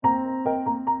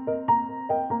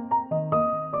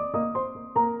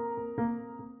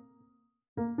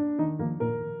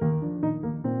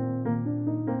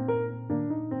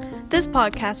This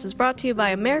podcast is brought to you by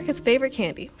America's favorite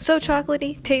candy, so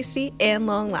chocolatey, tasty, and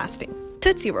long-lasting,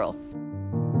 Tootsie Roll.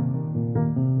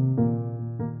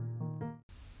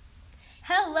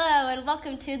 Hello and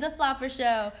welcome to the Flopper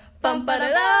Show.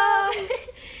 Bum-ba-da-da!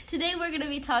 Today we're going to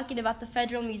be talking about the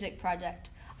Federal Music Project,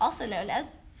 also known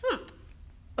as FMP.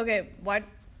 Okay, what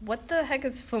the heck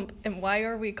is FMP, and why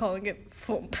are we calling it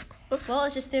FMP? Well,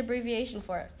 it's just the abbreviation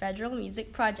for it, Federal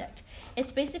Music Project.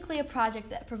 It's basically a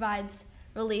project that provides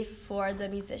relief for the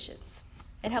musicians.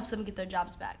 It helps them get their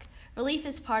jobs back. Relief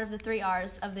is part of the 3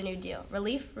 R's of the New Deal: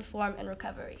 relief, reform, and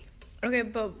recovery. Okay,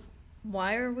 but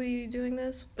why are we doing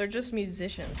this? They're just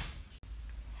musicians.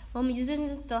 Well,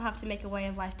 musicians still have to make a way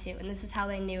of life too, and this is how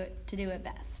they knew to do it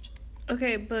best.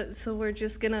 Okay, but so we're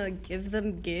just gonna give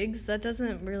them gigs? That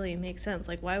doesn't really make sense.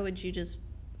 Like, why would you just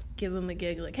give them a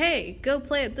gig? Like, hey, go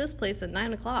play at this place at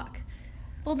 9 o'clock.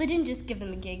 Well, they didn't just give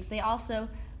them the gigs. They also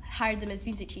hired them as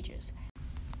music teachers.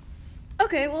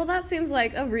 Okay, well, that seems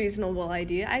like a reasonable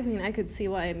idea. I mean, I could see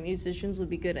why musicians would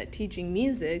be good at teaching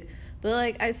music,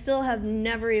 but, I still have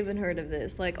never even heard of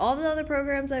this. All the other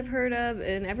programs I've heard of,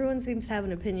 and everyone seems to have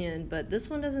an opinion, but this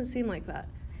one doesn't seem like that.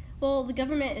 Well, the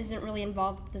government isn't really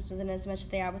involved with this one as much as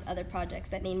they are with other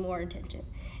projects that need more attention.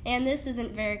 And this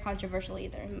isn't very controversial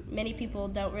either. Many people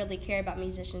don't really care about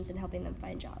musicians and helping them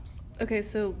find jobs. Okay,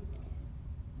 so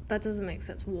that doesn't make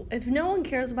sense. If no one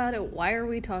cares about it, why are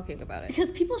we talking about it?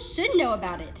 Because people should know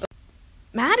about it.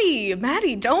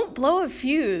 Maddie, don't blow a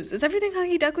fuse. Is everything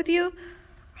hunky-duck with you?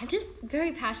 I'm just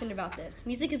very passionate about this.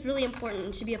 Music is really important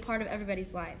and should be a part of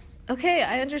everybody's lives. Okay,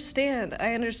 I understand.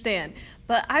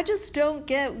 But I just don't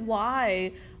get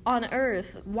why on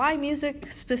earth, why music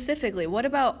specifically? What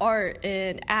about art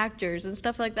and actors and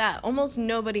stuff like that? Almost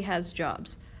nobody has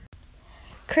jobs.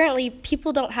 Currently,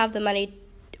 people don't have the money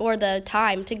or the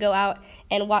time to go out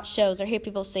and watch shows or hear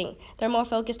people sing. They're more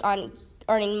focused on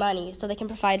earning money so they can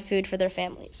provide food for their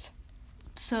families.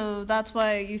 So that's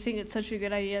why you think it's such a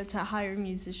good idea to hire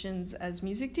musicians as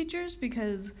music teachers,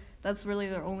 because that's really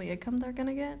their only income they're going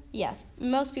to get? Yes.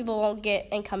 Most people won't get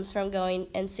incomes from going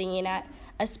and singing at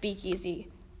a speakeasy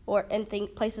or in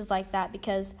places like that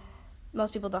because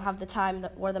most people don't have the time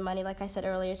or the money, like I said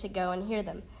earlier, to go and hear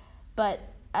them. But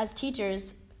as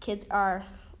teachers, kids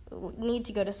need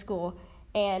to go to school,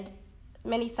 and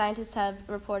many scientists have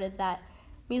reported that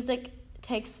music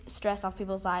takes stress off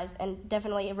people's lives and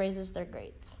definitely raises their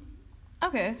grades.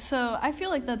 Okay, so I feel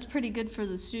like that's pretty good for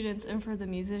the students and for the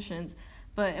musicians,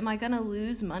 but am I going to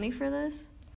lose money for this?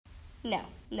 No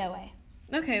way.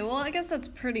 Okay, well, I guess that's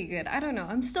pretty good. I don't know.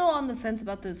 I'm still on the fence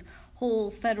about this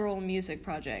whole federal music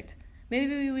project.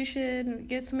 Maybe we should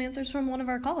get some answers from one of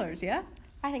our callers, yeah?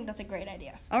 I think that's a great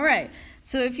idea. All right,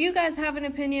 so if you guys have an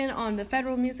opinion on the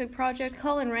federal music project,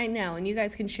 call in right now and you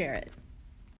guys can share it.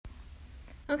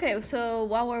 Okay, so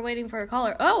while we're waiting for a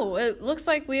caller, it looks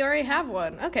like we already have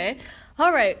one. Okay.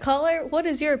 All right, caller, what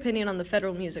is your opinion on the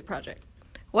federal music project?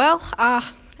 Well,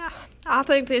 I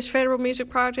think this federal music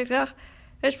project,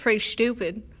 it's pretty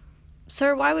stupid.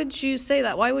 Sir, why would you say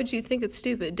that? Why would you think it's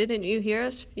stupid? Didn't you hear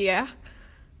us? Yeah.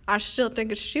 I still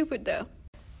think it's stupid, though.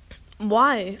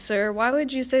 Why, sir? Why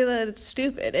would you say that it's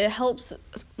stupid? It helps,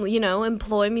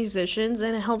 employ musicians,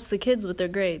 and it helps the kids with their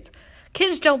grades.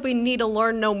 Kids don't need to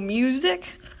learn no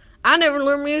music. I never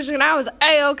learned music and I was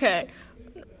A-okay.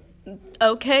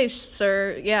 Okay,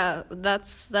 sir. Yeah,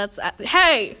 that's.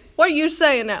 Hey, what are you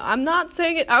saying now? I'm not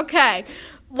saying it. Okay.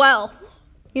 Well,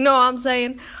 you know what I'm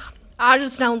saying? I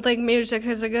just don't think music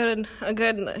is a good,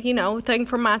 thing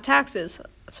for my taxes.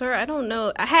 Sir, I don't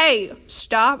know. Hey,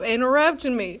 stop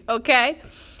interrupting me, okay?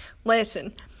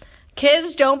 Listen,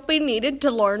 kids don't be needed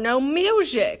to learn no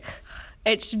music.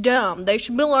 It's dumb. They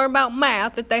should be learning about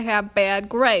math if they have bad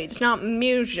grades, not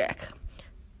music.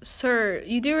 Sir,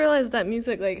 you do realize that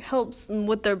music, helps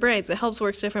with their brains. It helps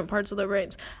work different parts of their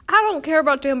brains. I don't care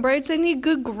about them brains. They need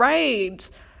good grades.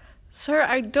 Sir,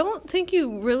 I don't think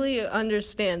you really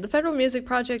understand. The Federal Music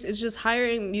Project is just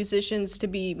hiring musicians to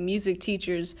be music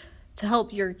teachers to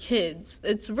help your kids.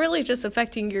 It's really just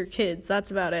affecting your kids. That's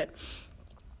about it.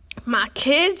 My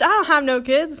kids? I don't have no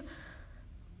kids.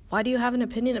 Why do you have an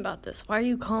opinion about this? Why are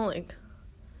you calling?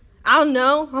 I don't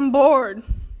know. I'm bored.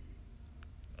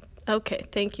 Okay,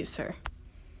 thank you, sir.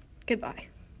 Goodbye.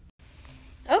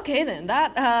 Okay, then.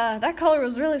 That caller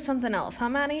was really something else, huh,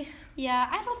 Maddie? Yeah,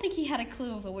 I don't think he had a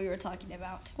clue of what we were talking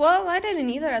about. Well, I didn't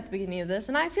either at the beginning of this,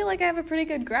 and I feel like I have a pretty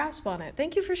good grasp on it.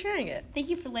 Thank you for sharing it. Thank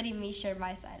you for letting me share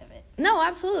my side of it. No,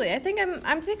 absolutely. I think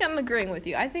I'm agreeing with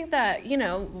you. I think that,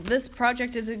 this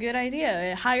project is a good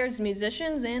idea. It hires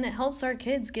musicians and it helps our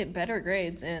kids get better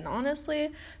grades, and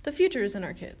honestly, the future is in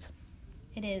our kids.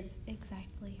 It is,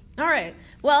 exactly. All right.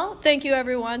 Well, thank you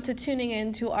everyone to tuning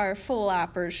in to our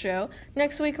Flappers show.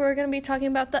 Next week we're going to be talking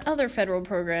about the other federal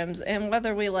programs and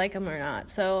whether we like them or not.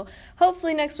 So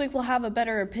hopefully next week we'll have a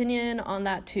better opinion on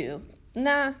that too.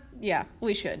 Yeah,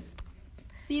 we should.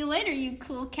 See you later, you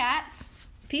cool cats.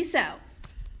 Peace out.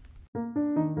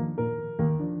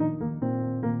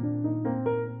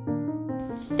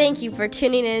 Thank you for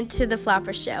tuning in to The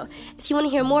Flapper Show. If you want to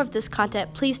hear more of this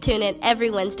content, please tune in every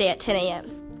Wednesday at 10 a.m.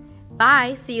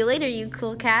 Bye. See you later, you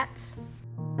cool cats.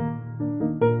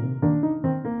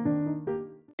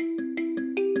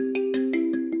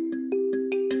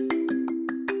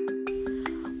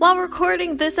 While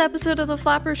recording this episode of The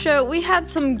Flapper Show, we had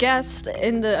some guests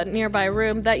in the nearby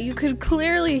room that you could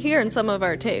clearly hear in some of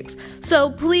our takes. So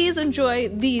please enjoy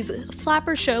these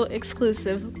Flapper Show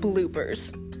exclusive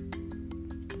bloopers.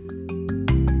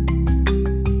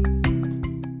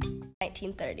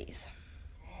 1930s.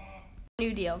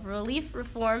 New Deal, relief,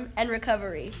 reform, and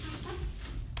recovery.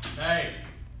 Hey,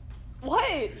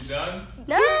 What? you done?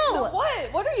 No!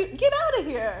 What? What are you? Get out of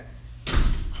here.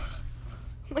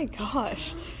 Oh my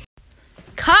gosh.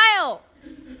 Kyle!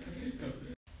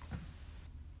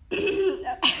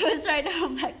 I was trying to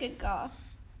hold back a cough.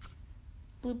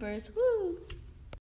 Bloopers. Woo!